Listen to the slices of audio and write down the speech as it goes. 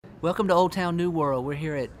Welcome to Old Town New World. We're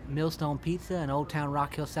here at Millstone Pizza in Old Town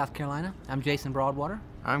Rock Hill, South Carolina. I'm Jason Broadwater.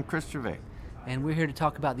 I'm Chris Gervais. And we're here to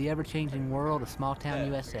talk about the ever-changing world of small town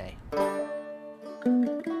USA.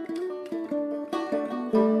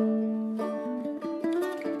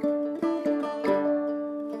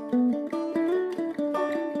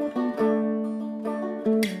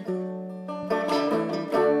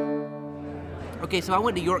 Okay, so I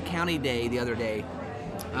went to York County Day the other day.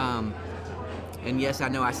 And yes, I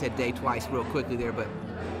know I said day twice real quickly there, but...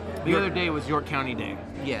 The other day was York County Day.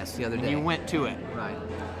 Yes, the other day. And you went to it. Right.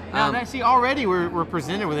 Now, see, already we're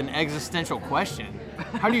presented with an existential question.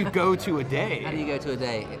 How do you go to a day? How do you go to a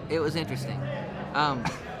day? It was interesting.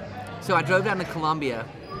 So I drove down to Columbia,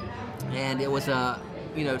 and it was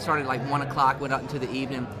it started like 1 o'clock, went up into the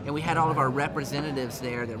evening, and we had all of our representatives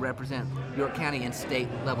there that represent York County and state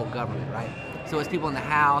level government, right? So it's people in the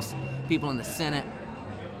House, people in the Senate,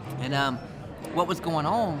 and what was going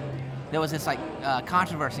on, there was this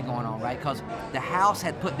controversy going on, right? Because the House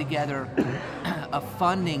had put together a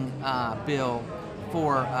funding bill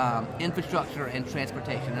for infrastructure and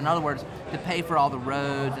transportation. In other words, to pay for all the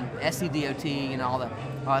roads and SCDOT and all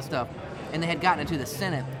that stuff. And they had gotten it to the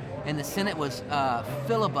Senate, and the Senate was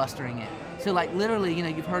filibustering it. So literally,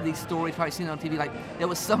 you've heard these stories, probably seen it on TV, there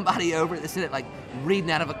was somebody over at the Senate reading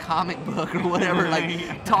out of a comic book or whatever,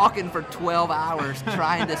 talking for 12 hours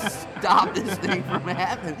trying to stop this thing from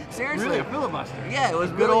happening. Seriously. Really, a filibuster? Yeah, it was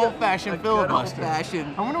good really old-fashioned filibuster. Good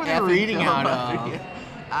old-fashioned. I wonder what they're reading out of.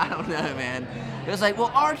 I don't know, man. It was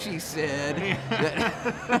well, Archie said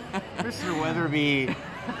that Mr. Weatherby.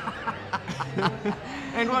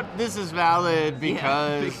 And what this is valid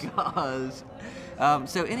because... Yeah, because.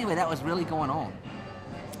 So anyway, that was really going on.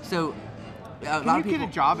 So a lot of people get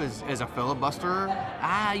a job as a filibusterer?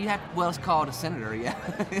 You have. Well, it's called a senator. Yeah.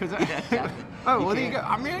 Well, there you go.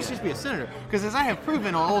 I mean, I should just be a senator because, as I have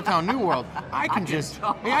proven on Old Town New World, I can just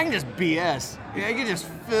BS. I can just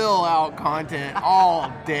fill out content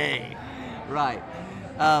all day. Right.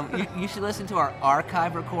 You should listen to our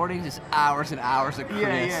archive recordings. It's hours and hours of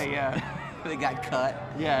Chris. Yeah. They got cut.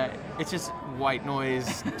 Yeah, it's just white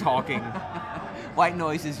noise talking. White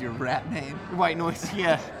Noise is your rap name? White Noise,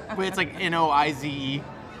 yeah. But it's Noize.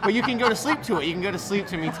 But you can go to sleep to it. You can go to sleep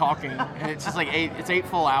to me talking. And it's just it's 8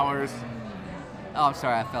 full hours. Oh, I'm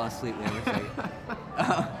sorry, I fell asleep there for a second.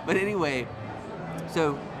 But anyway,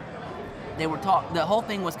 so they were the whole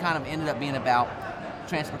thing was ended up being about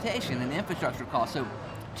transportation and infrastructure costs. So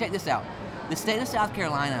check this out. The state of South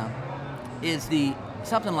Carolina is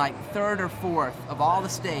something like third or fourth of all the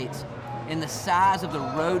states in the size of the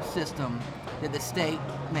road system that the state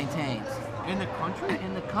maintains. In the country?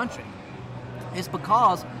 In the country. It's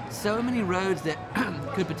because so many roads that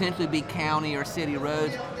could potentially be county or city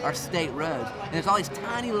roads are state roads. And there's all these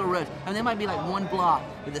tiny little roads. I mean, there might be one block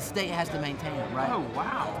that the state has to maintain, right? Oh,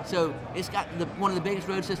 wow. So it's got one of the biggest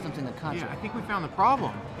road systems in the country. Yeah, I think we found the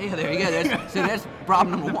problem. Yeah, there you go. There's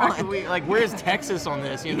problem number one. Where's Texas on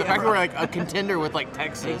this? The fact that we're a contender with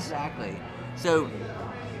Texas. Exactly. So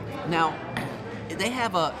now they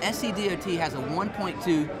have SCDOT has a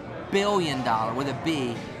 $1.2 billion with a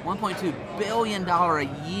B, $1.2 billion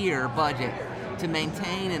a year budget to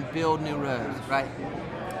maintain and build new roads, right?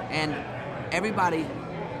 And everybody,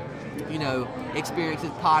 experiences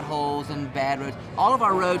potholes and bad roads. All of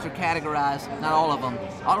our roads are categorized, not all of them,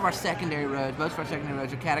 all of our secondary roads, most of our secondary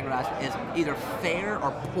roads are categorized as either fair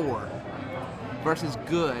or poor versus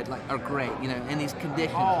good, or great, in these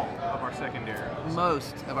conditions. All of our secondary.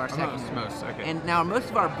 Most of our secondary. Most, okay. And now most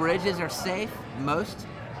of our bridges are safe,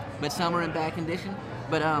 but some are in bad condition.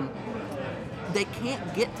 But they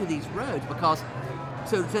can't get to these roads because,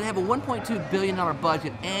 so they have a $1.2 billion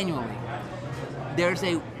budget annually.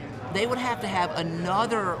 They would have to have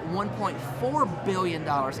another $1.4 billion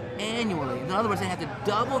annually. In other words, they have to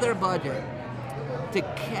double their budget to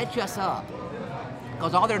catch us up.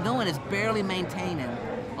 Because all they're doing is barely maintaining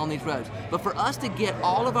on these roads. But for us to get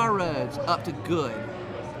all of our roads up to good,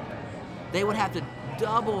 they would have to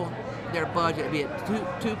double their budget, it'd be at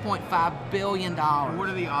 $2.5 billion. What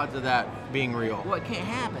are the odds of that being real? Well, it can't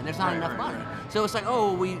happen. There's not enough money. So it's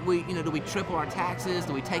do we triple our taxes?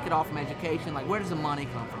 Do we take it off from education? Where does the money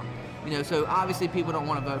come from? So obviously people don't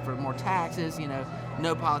want to vote for more taxes.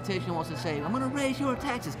 No politician wants to say, I'm going to raise your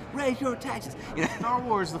taxes. Star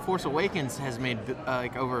Wars: The Force Awakens has made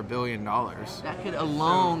over $1 billion. That could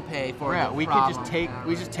alone pay for the problem.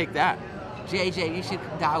 We just take that. JJ, you should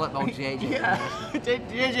dial up on JJ. Yeah.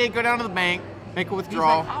 JJ, go down to the bank, make a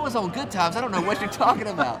withdrawal. I was on Good Times. I don't know what you're talking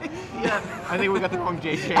about. Yeah, I think we got the wrong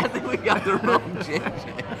JJ. I think we got the wrong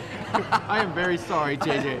JJ. I am very sorry,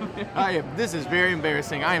 JJ. This is very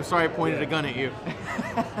embarrassing. I am sorry I pointed a gun at you.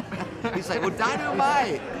 He's like, well,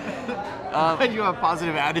 dynamite. And you have a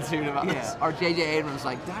positive attitude about this. Yeah. Or J.J. Abrams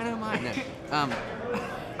like, dynamite. No.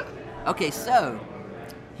 Okay, so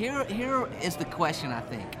here is the question, I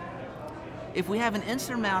think. If we have an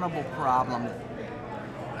insurmountable problem,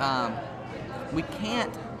 we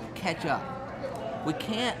can't catch up. We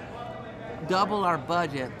can't double our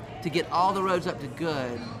budget to get all the roads up to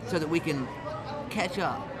good so that we can catch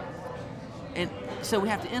up. And so we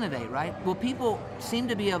have to innovate, right? Well, people seem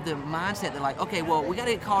to be of the mindset that like, okay, well, we got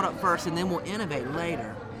to get caught up first and then we'll innovate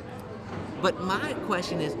later. But my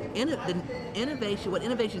question is, innovation, what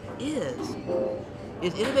innovation is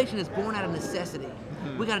innovation is born out of necessity.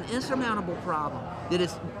 We got an insurmountable problem that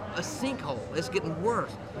is a sinkhole. It's getting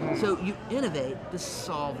worse. So you innovate to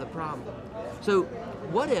solve the problem. So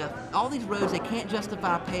what if all these roads, they can't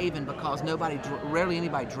justify paving because rarely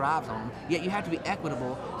anybody drives on them, yet you have to be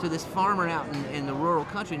equitable, so this farmer out in the rural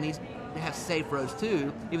country needs to have safe roads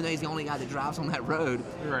too, even though he's the only guy that drives on that road.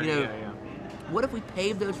 Right, you know, yeah. What if we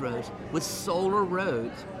paved those roads with solar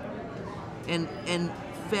roads and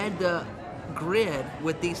fed the grid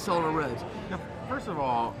with these solar roads? Now, first of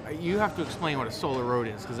all, you have to explain what a solar road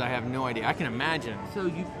is, because I have no idea. I can imagine. So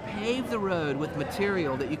you pave the road with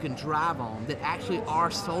material that you can drive on that actually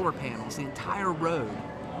are solar panels. The entire road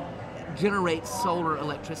generates solar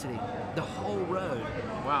electricity. The whole road.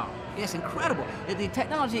 Wow. It's incredible. The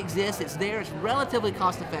technology exists, it's there, it's relatively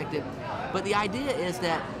cost effective, but the idea is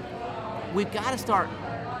that we've got to start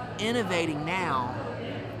innovating now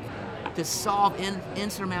to solve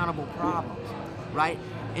insurmountable problems, right?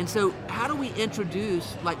 And so how do we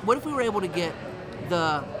introduce, like, what if we were able to get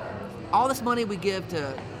all this money we give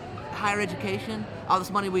to higher education, all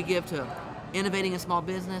this money we give to innovating in small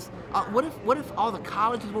business, what if all the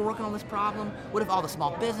colleges were working on this problem? What if all the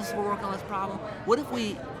small businesses were working on this problem? What if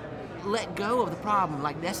we let go of the problem,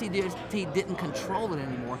 like the SCDOT didn't control it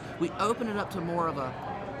anymore? We opened it up to more of a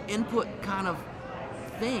input kind of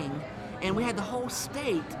thing, and we had the whole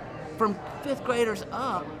state from fifth graders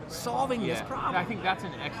up solving this problem. I think that's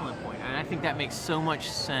an excellent point, and I think that makes so much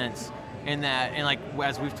sense in that, and like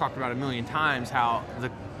as we've talked about a million times, how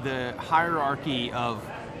the hierarchy of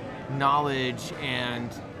knowledge and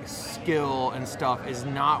skill and stuff is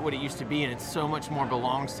not what it used to be, and it's so much more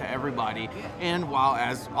belongs to everybody. And while,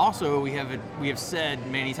 as also we have said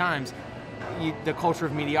many times, the culture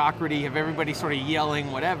of mediocrity, of everybody sort of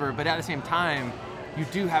yelling whatever, but at the same time, you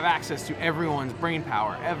do have access to everyone's brain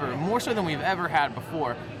power, more so than we've ever had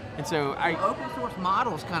before. And so open source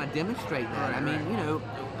models kind of demonstrate that. Right, I mean, you know,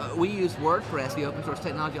 we use WordPress, the open source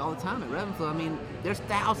technology, all the time at Revenflow. I mean, there's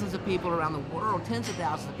thousands of people around the world, tens of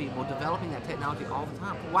thousands of people developing that technology all the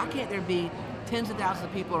time. Why can't there be tens of thousands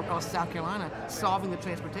of people across South Carolina solving the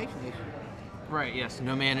transportation issue? Right, yes,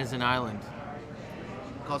 no man is an island.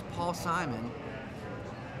 Because Paul Simon.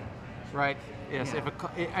 Right, yes.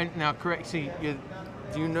 Yeah. Now, correct, see,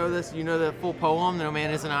 do you know this? You know the full poem, No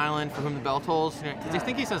Man is an Island for whom the bell tolls? I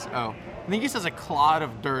think he says, I think he says a clod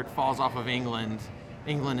of dirt falls off of England.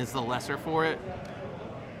 England is the lesser for it.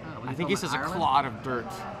 I think he says Ireland? a clod of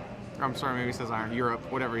dirt. I'm sorry, maybe he says Ireland,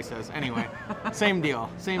 Europe, whatever he says. Anyway, same deal.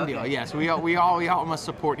 Okay. Yes, we all must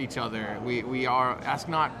support each other. We are, ask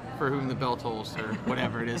not for whom the bell tolls or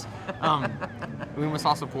whatever it is. We must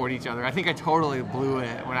all support each other. I think I totally blew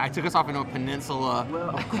it when I took us off into a peninsula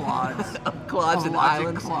of clods. Clods and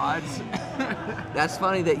islands. Clods. That's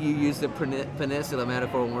funny that you used the peninsula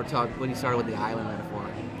metaphor when you started with the island metaphor.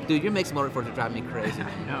 Dude, your mixed metaphors are driving me crazy.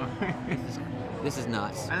 No. This is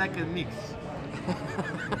nuts. I like a mix.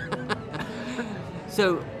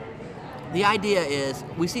 So the idea is,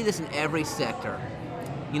 we see this in every sector.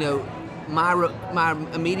 You know, my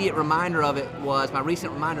immediate reminder of it was, my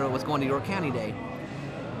recent reminder was going to York County Day.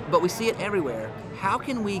 But we see it everywhere. How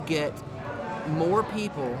can we get more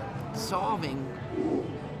people solving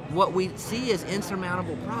what we see as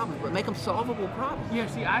insurmountable problems, but make them solvable problems? Yeah,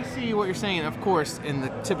 see, I see what you're saying, of course, in the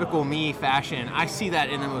typical me fashion. I see that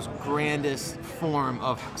in the most grandest form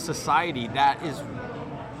of society. That is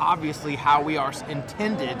obviously how we are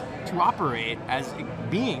intended to operate as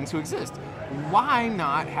beings who exist. Why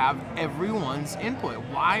not have everyone's input?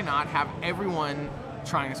 Why not have everyone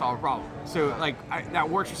trying to solve a problem? So, that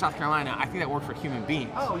works for South Carolina. I think that works for human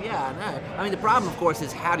beings. Oh, yeah, I know. I mean, the problem, of course,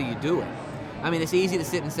 is how do you do it? I mean, it's easy to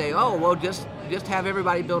sit and say, oh, well, just have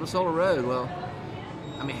everybody build a solar road. Well,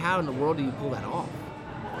 I mean, how in the world do you pull that off,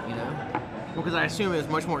 you know? Well, because I assume it's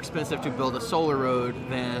much more expensive to build a solar road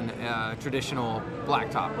than traditional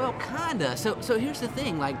blacktop. Well, kinda. So here's the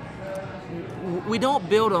thing, like, we don't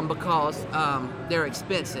build them because they're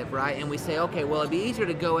expensive, right? And we say, okay, well, it'd be easier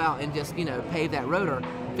to go out and just, pave that road or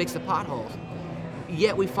fix the potholes.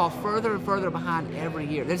 yet we fall further and further behind every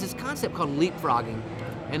year. There's this concept called leapfrogging,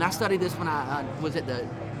 and I studied this when I was at the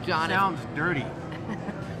John F. Sounds dirty.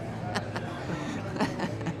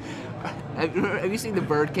 Have you seen the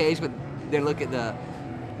Birdcage when they look at the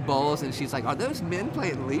bowls and she's like, "Are those men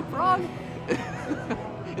playing leapfrog?"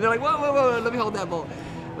 And they're like, "Whoa, let me hold that bowl."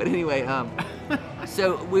 But anyway,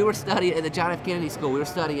 so we were studying at the John F. Kennedy School. We were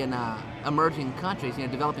studying emerging countries,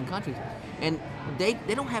 developing countries, and they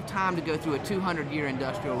don't have time to go through a 200-year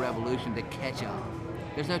industrial revolution to catch up.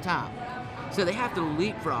 There's no time. So they have to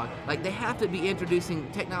leapfrog. Like, they have to be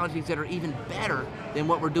introducing technologies that are even better than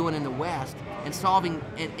what we're doing in the West, and solving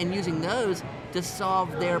and using those to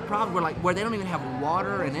solve their problem. Where they don't even have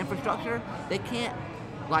water and infrastructure, they can't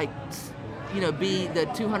be the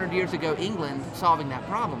 200 years ago England solving that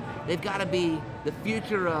problem. They've got to be the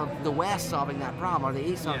future of the West solving that problem, or the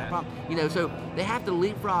East solving the problem. So they have to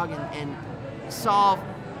leapfrog and solve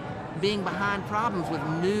being behind problems with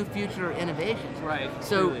new future innovations. Right.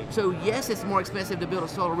 So yes, it's more expensive to build a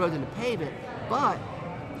solar road than to pave it, but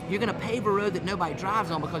you're going to pave a road that nobody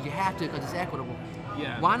drives on because you have to, because it's equitable.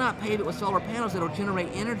 Yeah. Why not pave it with solar panels that will generate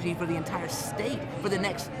energy for the entire state for the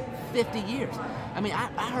next 50 years? I mean,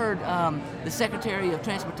 I heard the Secretary of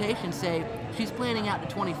Transportation say she's planning out to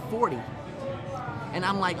 2040. And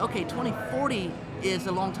I'm like, okay, 2040 is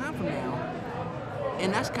a long time from now,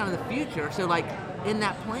 and that's kind of the future. So, like, in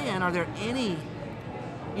that plan, are there any,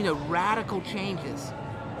 radical changes?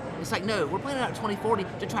 It's like, no, we're planning out to 2040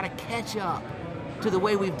 to try to catch up to the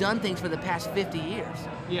way we've done things for the past 50 years.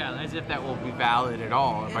 Yeah, as if that will be valid at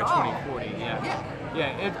all by 2040. Yeah.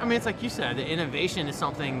 Yeah, it's like you said, the innovation is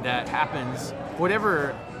something that happens,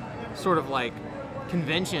 whatever sort of like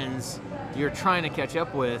conventions you're trying to catch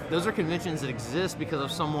up with, those are conventions that exist because of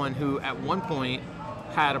someone who at one point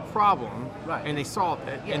had a problem, right, and they solved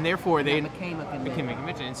it, and therefore they became a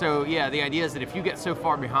convention. And so, the idea is that if you get so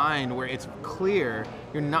far behind where it's clear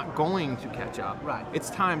you're not going to catch up, right, it's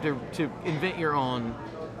time to invent your own.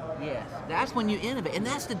 Yes, that's when you innovate, and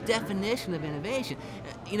that's the definition of innovation.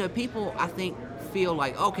 People, I think, feel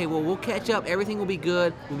like, okay, well, we'll catch up, everything will be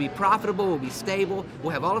good, we'll be profitable, we'll be stable,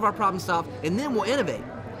 we'll have all of our problems solved, and then we'll innovate.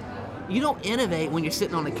 You don't innovate when you're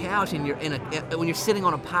sitting on the couch and when you're sitting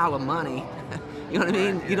on a pile of money. You know what I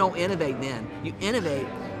mean? Yeah. You don't innovate then. You innovate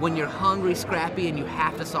when you're hungry, scrappy, and you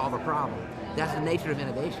have to solve a problem. That's the nature of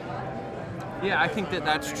innovation. Yeah, I think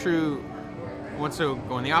that's true. So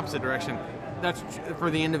going the opposite direction, that's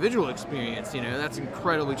for the individual experience. That's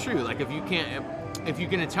incredibly true. Like, if you're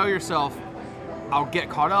going to tell yourself, I'll get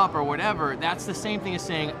caught up or whatever, that's the same thing as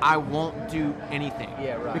saying I won't do anything.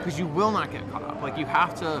 Yeah, right. Because you will not get caught up. Like, you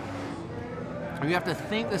have to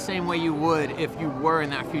think the same way you would if you were in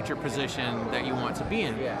that future position that you want to be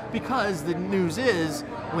in. Yeah. Because the news is,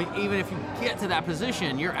 even if you get to that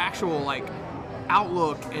position, your actual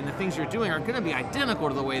outlook and the things you're doing are going to be identical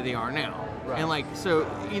to the way they are now. Right. And so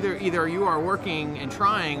either you are working and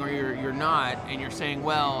trying, or you're not, and you're saying,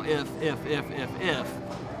 well, if,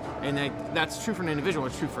 and that's true for an individual.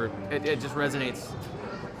 It's true for it just resonates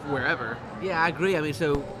wherever. Yeah, I agree. I mean,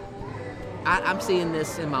 so I'm seeing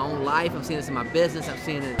this in my own life. I'm seeing this in my business. I'm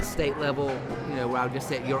seeing it at the state level, where I was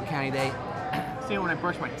just at York County Day. I see it when I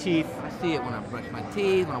brush my teeth. I see it when I brush my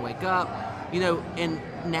teeth, when I wake up. In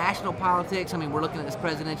national politics, I mean, we're looking at this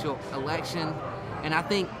presidential election, and I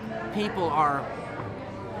think people are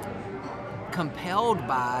compelled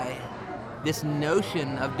by this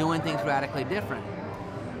notion of doing things radically different.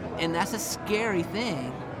 And that's a scary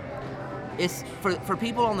thing. It's for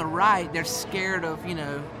people on the right, they're scared of,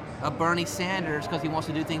 of Bernie Sanders because he wants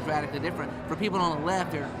to do things radically different. For people on the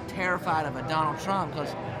left, they're terrified of a Donald Trump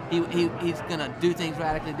because he's going to do things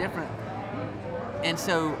radically different. And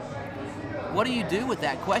so, what do you do with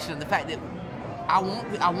that question? The fact that I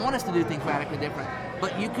want us to do things radically different,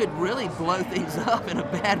 but you could really blow things up in a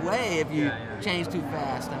bad way if you change too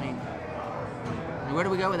fast. I mean, where do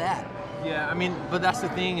we go with that? Yeah, I mean, but that's the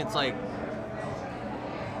thing. It's like,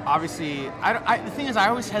 obviously, the thing is, I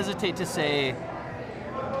always hesitate to say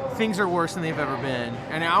things are worse than they've ever been.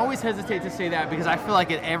 And I always hesitate to say that because I feel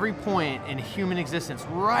like at every point in human existence,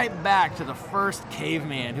 right back to the first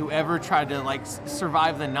caveman who ever tried to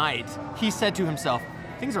survive the night, he said to himself,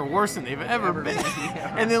 things are worse than they've ever been.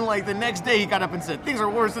 Yeah. And then the next day he got up and said, things are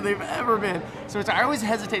worse than they've ever been. So I always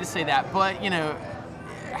hesitate to say that. But,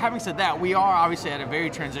 having said that, we are obviously at a very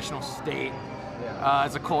transitional state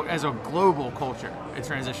as a global culture, a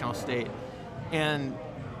transitional state. And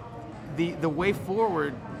the way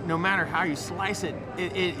forward, no matter how you slice it,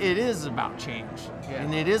 it is about change. Yeah.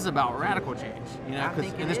 And it is about radical change, and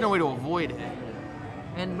there's no way to avoid it.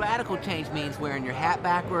 And radical change means wearing your hat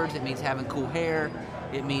backwards. It means having cool hair.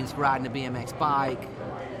 it means riding a BMX bike.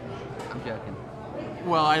 I'm joking.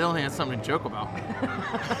 Well, I don't think that's something to joke about.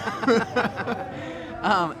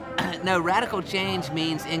 No, radical change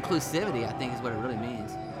means inclusivity, I think is what it really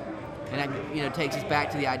means. And that, takes us back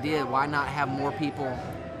to the idea, why not have more people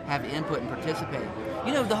have input and participate?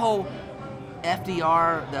 The whole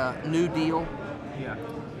FDR, the New Deal, Yeah.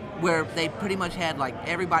 where they pretty much had like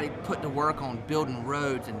everybody put to work on building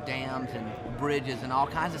roads and dams and bridges and all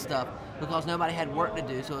kinds of stuff because nobody had work to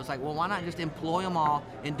do. So it's like, well, why not just employ them all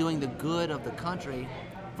in doing the good of the country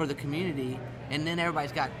for the community, and then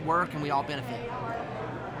everybody's got work and we all benefit.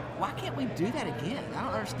 Why can't we do that again? I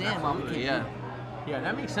don't understand why we can't do that. Yeah,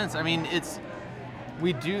 that makes sense. I mean, that's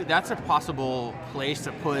a possible place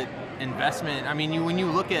to put investment. I mean, when you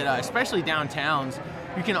look at, especially downtowns,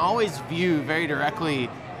 you can always view very directly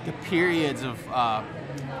the periods of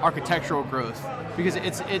architectural growth, because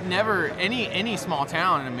it never, any small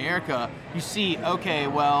town in America, you see, okay,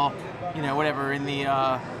 well, whatever, in the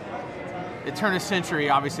turn of the century,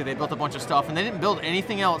 obviously they built a bunch of stuff and they didn't build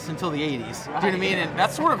anything else until the 80s. Right. Do you know what I mean? And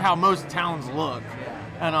that's sort of how most towns look.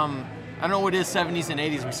 And I don't know what it is, 70s and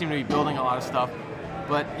 80s, we seem to be building a lot of stuff.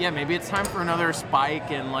 But yeah, maybe it's time for another spike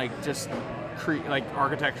and like just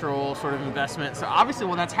architectural sort of investment. So obviously,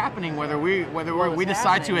 well, that's happening whether we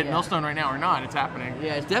decide to at Millstone right now or not. It's happening.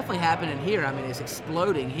 Yeah, it's definitely happening here. I mean, it's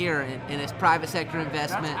exploding here in its private sector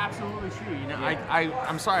investment. That's absolutely true.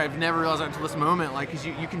 I'm sorry, I've never realized that until this moment. Like, because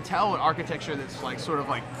you can tell what architecture that's like sort of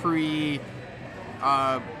like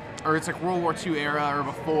or it's like World War II era or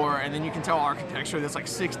before, and then you can tell architecture that's like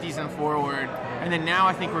 60s and forward. And then now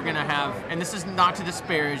I think we're gonna have, and this is not to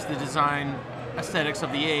disparage the design aesthetics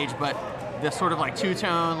of the age, but the sort of like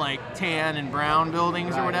two-tone, like tan and brown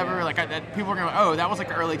buildings or whatever, yeah. People are gonna, oh, that was like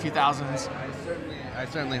the early 2000s. I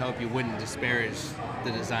certainly hope you wouldn't disparage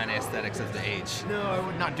the design aesthetics of the age. No, I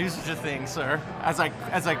would not do such a thing, sir. As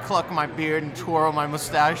I cluck my beard and twirl my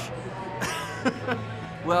mustache.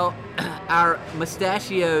 Well, our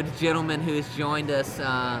mustachioed gentleman who has joined us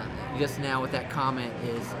just now with that comment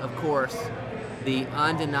is, of course, the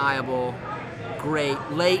undeniable,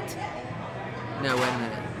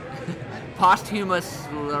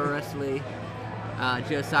 posthumously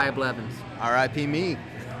Josiah Blevins. R.I.P. me.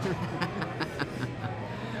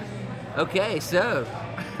 Okay, so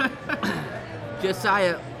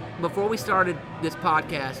Josiah, before we started this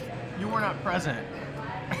podcast, you were not present.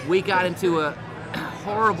 We got into a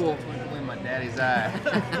horrible. In my daddy's eye.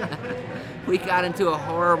 We got into a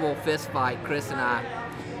horrible fist fight, Chris and I.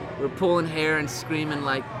 We're pulling hair and screaming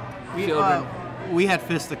like children. We had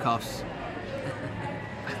fisticuffs.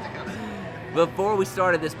 Before we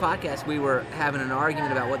started this podcast, we were having an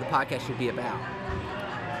argument about what the podcast should be about.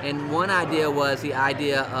 And one idea was the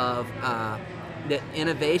idea of that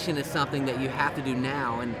innovation is something that you have to do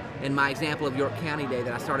now. And my example of York County Day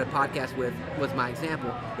that I started a podcast with was my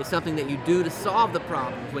example. It's something that you do to solve the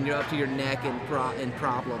problems when you're up to your neck in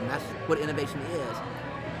problem. That's what innovation is.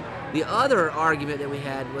 The other argument that we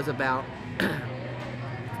had was about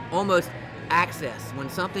almost access. When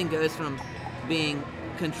something goes from being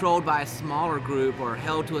controlled by a smaller group or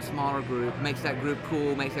held to a smaller group, makes that group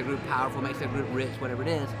cool, makes that group powerful, makes that group rich, whatever it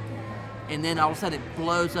is, and then all of a sudden it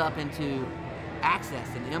blows up into access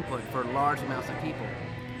and input for large amounts of people.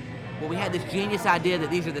 Well, we had this genius idea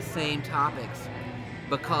that these are the same topics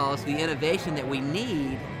because the innovation that we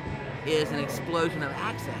need is an explosion of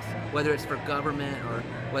access, whether it's for government or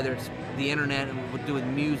whether it's the internet and we'll do with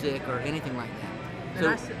music or anything like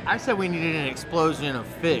that. So I said we needed an explosion of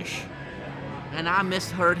fish. And I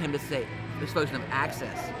misheard him to say explosion of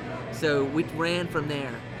access. So we ran from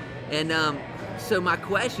there. And so my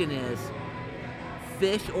question is,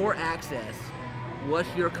 fish or access, what's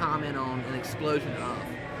your comment on an explosion of?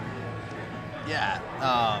 Yeah,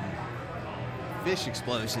 fish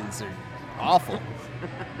explosions are awful.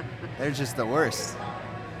 They're just the worst.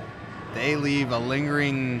 They leave a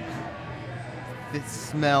lingering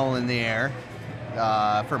smell in the air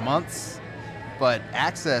for months, but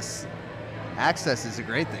access is a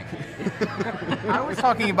great thing. I was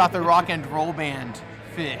talking about the rock and roll band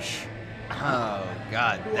Fish. Oh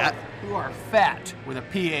God, who are fat with a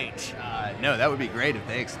PH. No, that would be great if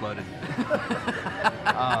they exploded.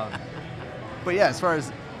 But yeah, as far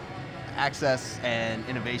as access and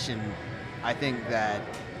innovation, I think that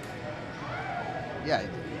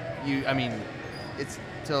it's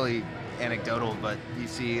totally anecdotal, but you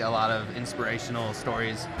see a lot of inspirational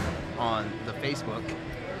stories on the Facebook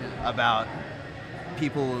about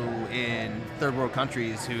people in third world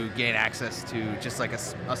countries who gain access to just like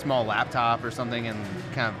a small laptop or something and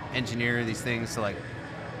kind of engineer these things to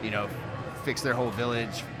fix their whole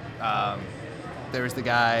village. There was the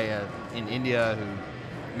guy in India who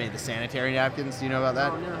made the sanitary napkins. Do you know about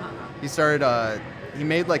that? Oh, no, He started. He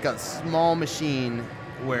made like a small machine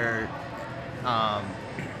where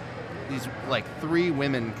these like 3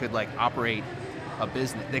 women could like operate a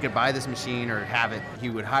business. They could buy this machine or have it. He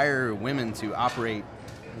would hire women to operate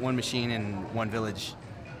one machine in one village,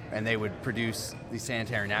 and they would produce these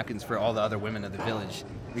sanitary napkins for all the other women of the village,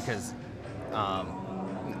 because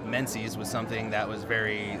menses was something that was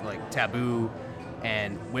very like taboo,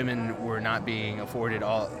 and women were not being afforded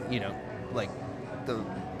all, like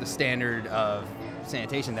the standard of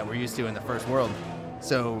sanitation that we're used to in the first world.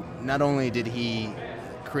 So not only did he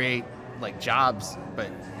create like jobs,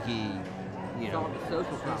 but he Solve the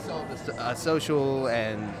social problem. solved a social,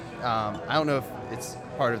 and I don't know if it's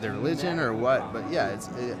part of their religion or what, but yeah,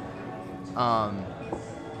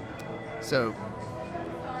 so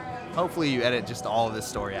hopefully you edit just all of this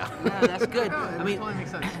story out. Yeah, that's good. No, I mean, totally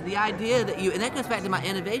makes sense. the idea that and that goes back to my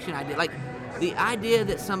innovation idea. Like, the idea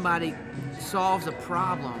that somebody solves a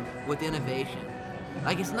problem with innovation.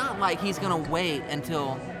 Like, it's not like he's going to wait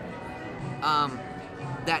until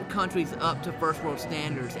that country's up to first world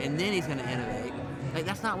standards and then he's going to innovate. Like,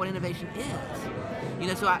 that's not what innovation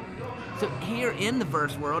is. So here in the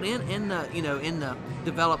first world, in the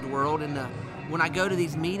developed world, when I go to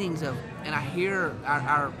these meetings and I hear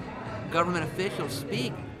our government officials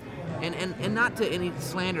speak, and not to any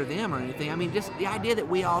slander them or anything. I mean, just the idea that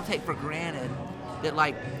we all take for granted that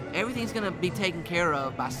like everything's going to be taken care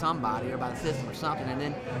of by somebody or by the system or something, and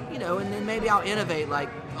then maybe I'll innovate like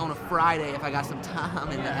on a Friday if I got some time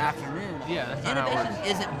in the afternoon. Yeah, that's not how it Innovation works.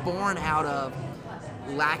 isn't born out of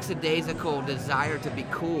lackadaisical desire to be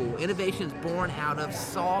cool. Innovation is born out of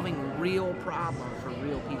solving real problems for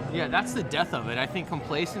real people. Yeah, that's the death of it. I think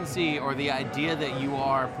complacency, or the idea that you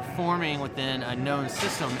are performing within a known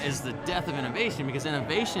system, is the death of innovation, because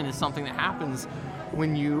innovation is something that happens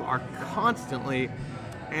when you are constantly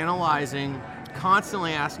analyzing,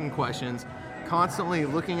 constantly asking questions, constantly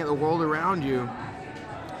looking at the world around you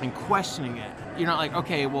and questioning it. You're not like,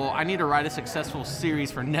 okay, well, I need to write a successful series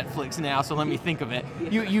for Netflix now, so let me think of it.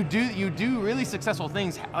 You do really successful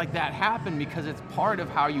things like that happen because it's part of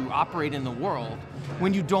how you operate in the world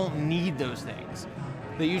when you don't need those things.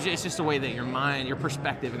 It's just the way that your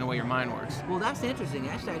perspective and the way your mind works. Well, that's interesting.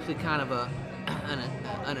 That's actually kind of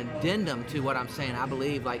an addendum to what I'm saying. I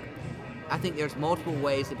believe, I think there's multiple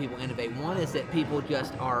ways that people innovate. One is that people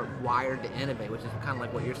just are wired to innovate, which is kind of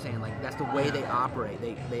like what you're saying. Like, that's the way they operate.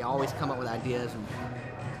 They always come up with ideas. And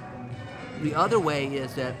the other way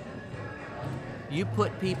is that you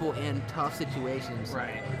put people in tough situations,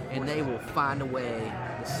 Right. and they will find a way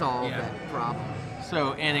to solve that problem.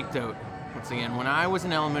 So, anecdote, once again, when I was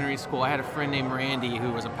in elementary school, I had a friend named Randy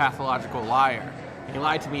who was a pathological liar. He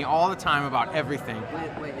lied to me all the time about everything.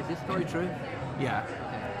 Wait, is this story true? Yeah.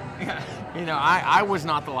 I was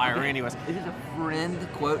not the liar, Randy was. Is this a friend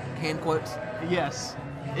quote, hand quotes? Yes,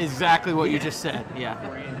 exactly what you just said. Yeah.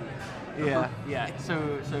 Yeah.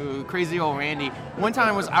 So crazy old Randy. One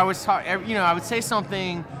time I would say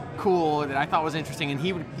something cool that I thought was interesting, and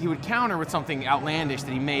he would counter with something outlandish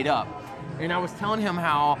that he made up. And I was telling him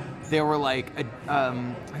how there were I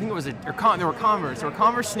think it was there were Converse. There were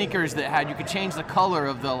Converse sneakers that you could change the color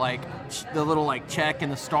of the little check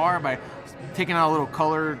and the star by taking out a little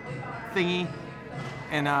color thingy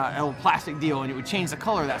and a little plastic deal, and it would change the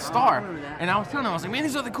color of that star. And I was telling him, I was like, man,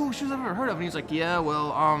 these are the coolest shoes I've ever heard of. And he's like, yeah,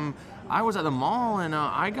 well, I was at the mall and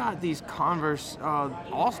I got these Converse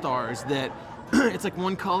All-Stars that it's like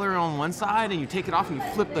one color on one side, and you take it off and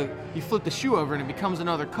you flip the shoe over and it becomes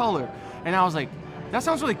another color. And I was like, that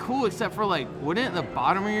sounds really cool, except for wouldn't the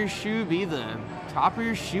bottom of your shoe be the top of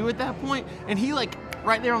your shoe at that point? And he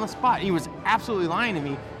right there on the spot, he was absolutely lying to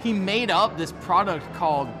me. He made up this product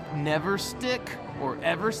called Never Stick or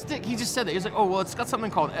Everstick. He just said that. He was like, oh, well, it's got something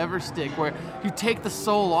called Everstick, where you take the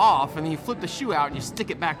sole off and then you flip the shoe out and you stick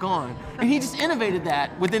it back on. And he just innovated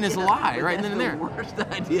that within his lie right then and there. It's the worst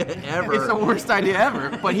idea ever. It's the worst idea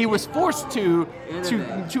ever. But he was forced to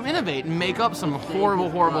innovate and make up some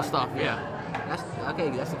horrible stuff. Yeah.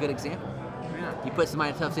 That's a good example. You put somebody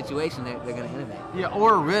in a tough situation, they're going to innovate. Yeah,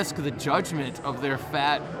 or risk the judgment of their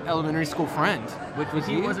fat elementary school friend, Which was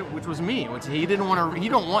you? Which was me. Which he didn't want to. He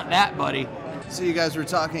don't want that, buddy. So you guys were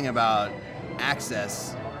talking about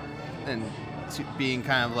access and being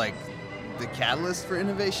kind of like the catalyst for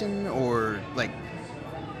innovation, or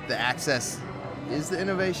the access is the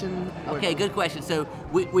innovation? Okay, good question. So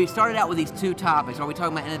we started out with these two topics. Are we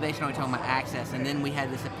talking about innovation or are we talking about access? And then we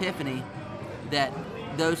had this epiphany that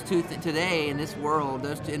those two today in this world,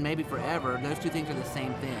 and maybe forever, those two things are the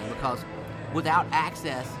same thing, because without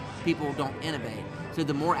access, people don't innovate. So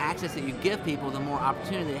the more access that you give people, the more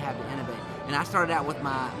opportunity they have to innovate. And I started out with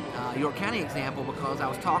my York County example because I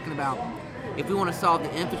was talking about if we want to solve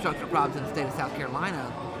the infrastructure problems in the state of South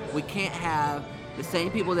Carolina, we can't have the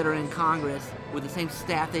same people that are in Congress with the same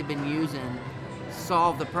staff they've been using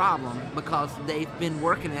solve the problem because they've been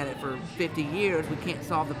working at it for 50 years. We can't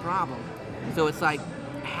solve the problem. So it's like,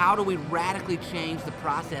 how do we radically change the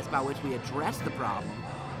process by which we address the problem?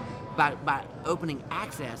 By opening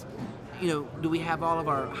access. You know, do we have all of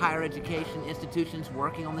our higher education institutions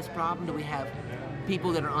working on this problem? Do we have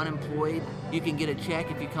people that are unemployed? You can get a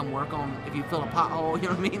check if you come work on, if you fill a pothole, you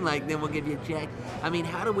know what I mean? Like, then we'll give you a check. I mean,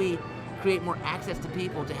 how do we create more access to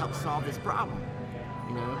people to help solve this problem?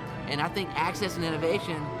 You know, and I think access and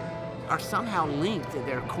innovation are somehow linked at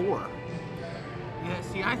their core. Yeah,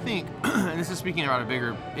 see, I think, and this is speaking about a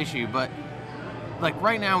bigger issue, but like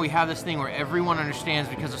right now we have this thing where everyone understands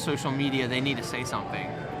because of social media they need to say something.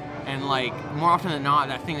 And like more often than not,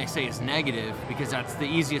 that thing they say is negative because that's the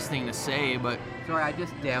easiest thing to say, but... Sorry, I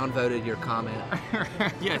just downvoted your comment.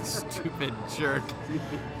 Yeah, stupid jerk.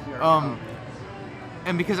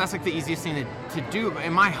 And because that's like the easiest thing to do.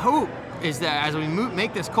 And my hope is that as we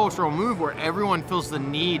make this cultural move where everyone feels the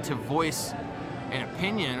need to voice an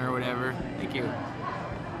opinion or whatever, thank you,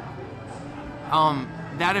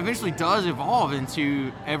 that eventually does evolve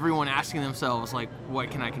into everyone asking themselves, like,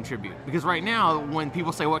 what can I contribute? Because right now, when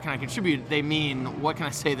people say, what can I contribute, they mean, what can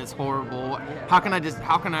I say that's horrible? How can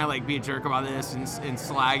I like be a jerk about this and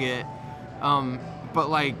slag it? But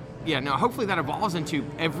like, yeah, no, hopefully that evolves into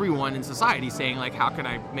everyone in society saying, like, how can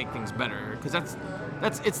I make things better? Because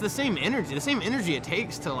it's the same energy it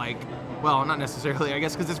takes to, like, well, not necessarily, I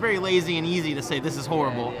guess, because it's very lazy and easy to say this is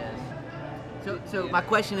horrible. Yeah, So my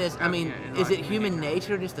question is, I mean, is it human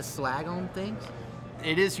nature just to slag on things?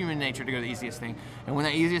 It is human nature to go to the easiest thing, and when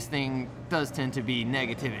that easiest thing does tend to be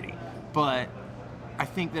negativity. But I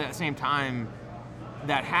think that at the same time,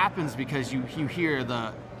 that happens because you hear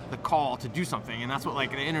the call to do something, and that's what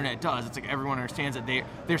like the internet does. It's like everyone understands that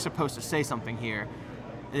they're supposed to say something here.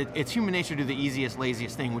 It's human nature to do the easiest,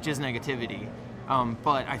 laziest thing, which is negativity.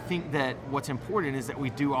 But I think that what's important is that we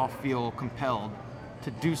do all feel compelled to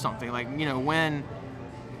do something. Like, you know, when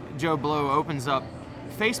Joe Blow opens up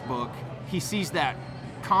Facebook, he sees that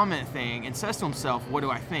comment thing and says to himself, what do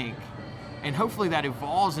I think? And hopefully that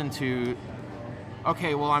evolves into,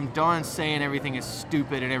 okay, well, I'm done saying everything is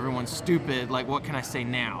stupid and everyone's stupid, like what can I say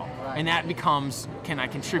now? Right. And that becomes, can I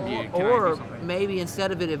contribute? Or maybe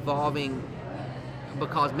instead of it evolving,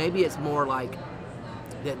 because maybe it's more like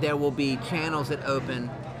that there will be channels that open,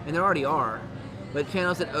 and there already are, but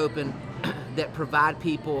channels that open that provide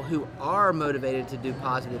people who are motivated to do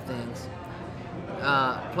positive things,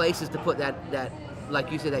 places to put that,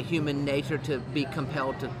 like you said, that human nature to be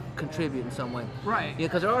compelled to contribute in some way. Right. Yeah,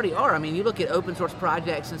 because there already are. I mean, you look at open source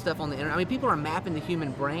projects and stuff on the internet. I mean, people are mapping the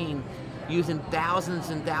human brain using thousands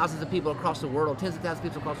and thousands of people across the world, tens of thousands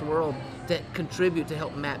of people across the world to contribute to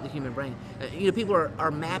help map the human brain. You know, people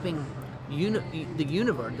are mapping the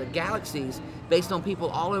universe, the galaxies, based on people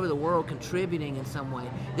all over the world contributing in some way.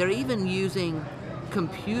 They're even using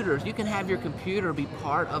computers. You can have your computer be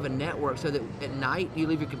part of a network so that at night you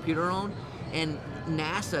leave your computer on, and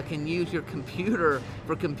NASA can use your computer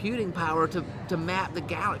for computing power to map the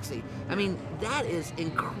galaxy. I mean, that is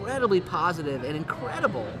incredibly positive and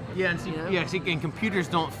incredible. Yeah, and see, you know? Yeah, see, and computers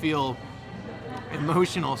don't feel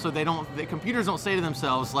emotional, so the computers don't say to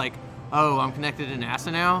themselves like, oh, I'm connected to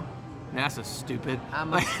NASA now. NASA's stupid.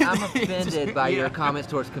 I'm offended by your comments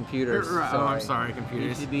towards computers. Right. Oh, I'm sorry, computers.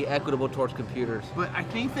 You should be equitable towards computers. But I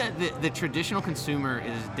think that the traditional consumer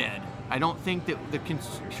is dead. I don't think that the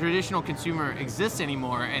traditional consumer exists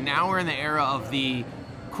anymore, and now we're in the era of the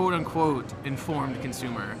quote-unquote informed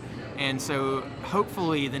consumer. And so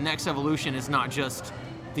hopefully the next evolution is not just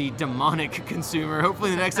the demonic consumer.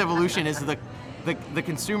 Hopefully the next evolution is the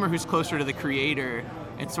consumer who's closer to the creator.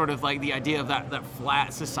 It's sort of like the idea of that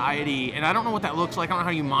flat society. And I don't know what that looks like. I don't know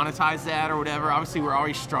how you monetize that or whatever. Obviously, we're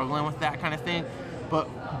already struggling with that kind of thing.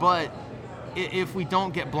 But if we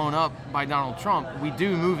don't get blown up by Donald Trump, we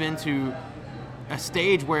do move into a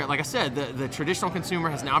stage where, like I said, the traditional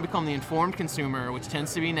consumer has now become the informed consumer, which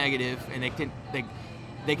tends to be negative, and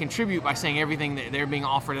they contribute by saying everything that they're being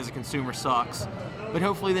offered as a consumer sucks. But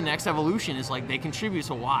hopefully the next evolution is like they contribute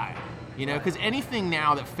to why. You know, because anything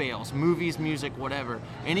now that fails, movies, music, whatever,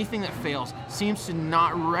 anything that fails seems to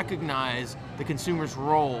not recognize the consumer's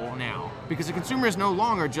role now. Because the consumer is no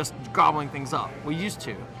longer just gobbling things up. We used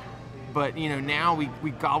to. But, you know, now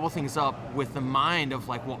we gobble things up with the mind of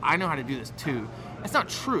like, well, I know how to do this too. That's not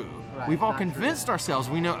true. Right, We've all not true. convinced ourselves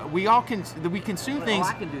we consume things. Oh,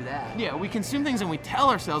 I can do that. Yeah, we consume things and we tell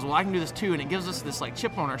ourselves, well, I can do this too, and it gives us this like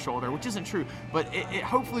chip on our shoulder, which isn't true. But it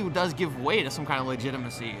hopefully does give way to some kind of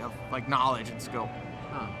legitimacy of like knowledge and skill.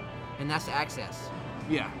 Huh. And that's access.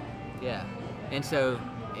 Yeah. Yeah. And so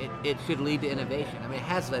it should lead to innovation. I mean, it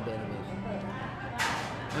has led to innovation.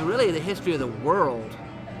 And really, the history of the world,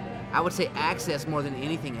 I would say access more than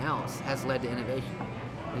anything else has led to innovation.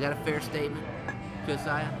 Is that a fair statement,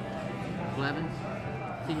 Josiah? Blevins?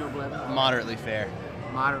 Senior Blevins? Moderately fair.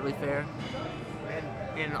 Moderately fair?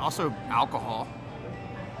 And also alcohol.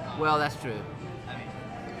 Well, that's true.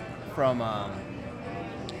 From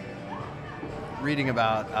reading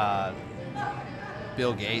about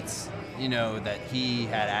Bill Gates, you know that he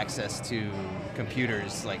had access to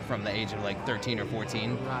computers like from the age of like 13 or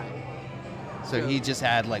 14. Right. So he just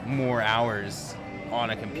had like more hours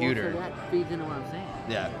on a computer. Well, so that feeds into what I'm saying.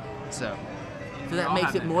 Yeah. So So that all makes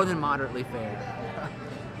have it that. more than moderately fair.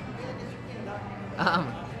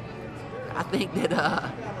 I think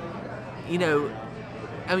that, you know,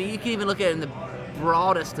 I mean, you can even look at it in the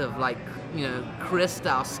broadest of like, you know,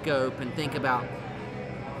 Chris-style scope and think about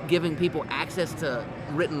giving people access to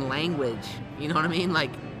written language, you know what I mean?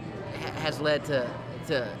 Like, has led to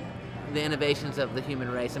the innovations of the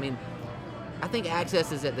human race. I mean, I think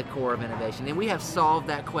access is at the core of innovation, and we have solved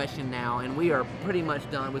that question now, and we are pretty much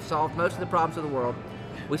done. We've solved most of the problems of the world.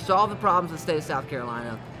 We solved the problems of the state of South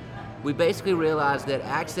Carolina. We basically realized that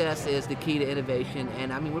access is the key to innovation,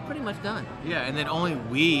 and I mean, we're pretty much done. Yeah, and then only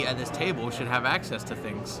we at this table should have access to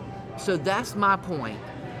things. So that's my point.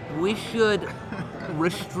 We should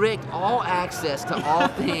restrict all access to all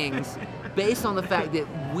things based on the fact that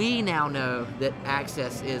we now know that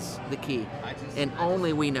access is the key, and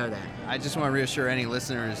only we know that. I just want to reassure any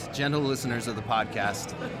listeners, gentle listeners of the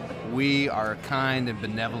podcast, we are kind and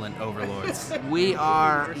benevolent overlords. We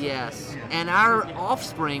are, yes. And our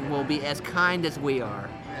offspring will be as kind as we are.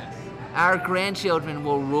 Our grandchildren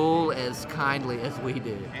will rule as kindly as we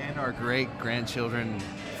do. And our great-grandchildren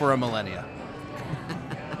for a millennia.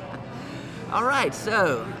 All right,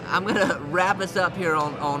 so I'm going to wrap us up here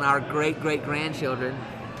on our great-great-grandchildren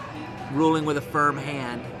ruling with a firm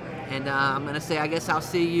hand. And I'm going to say, I guess I'll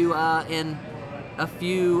see you in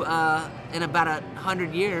about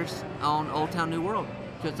 100 years on Old Town New World.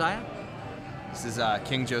 Josiah? This is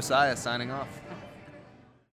King Josiah signing off.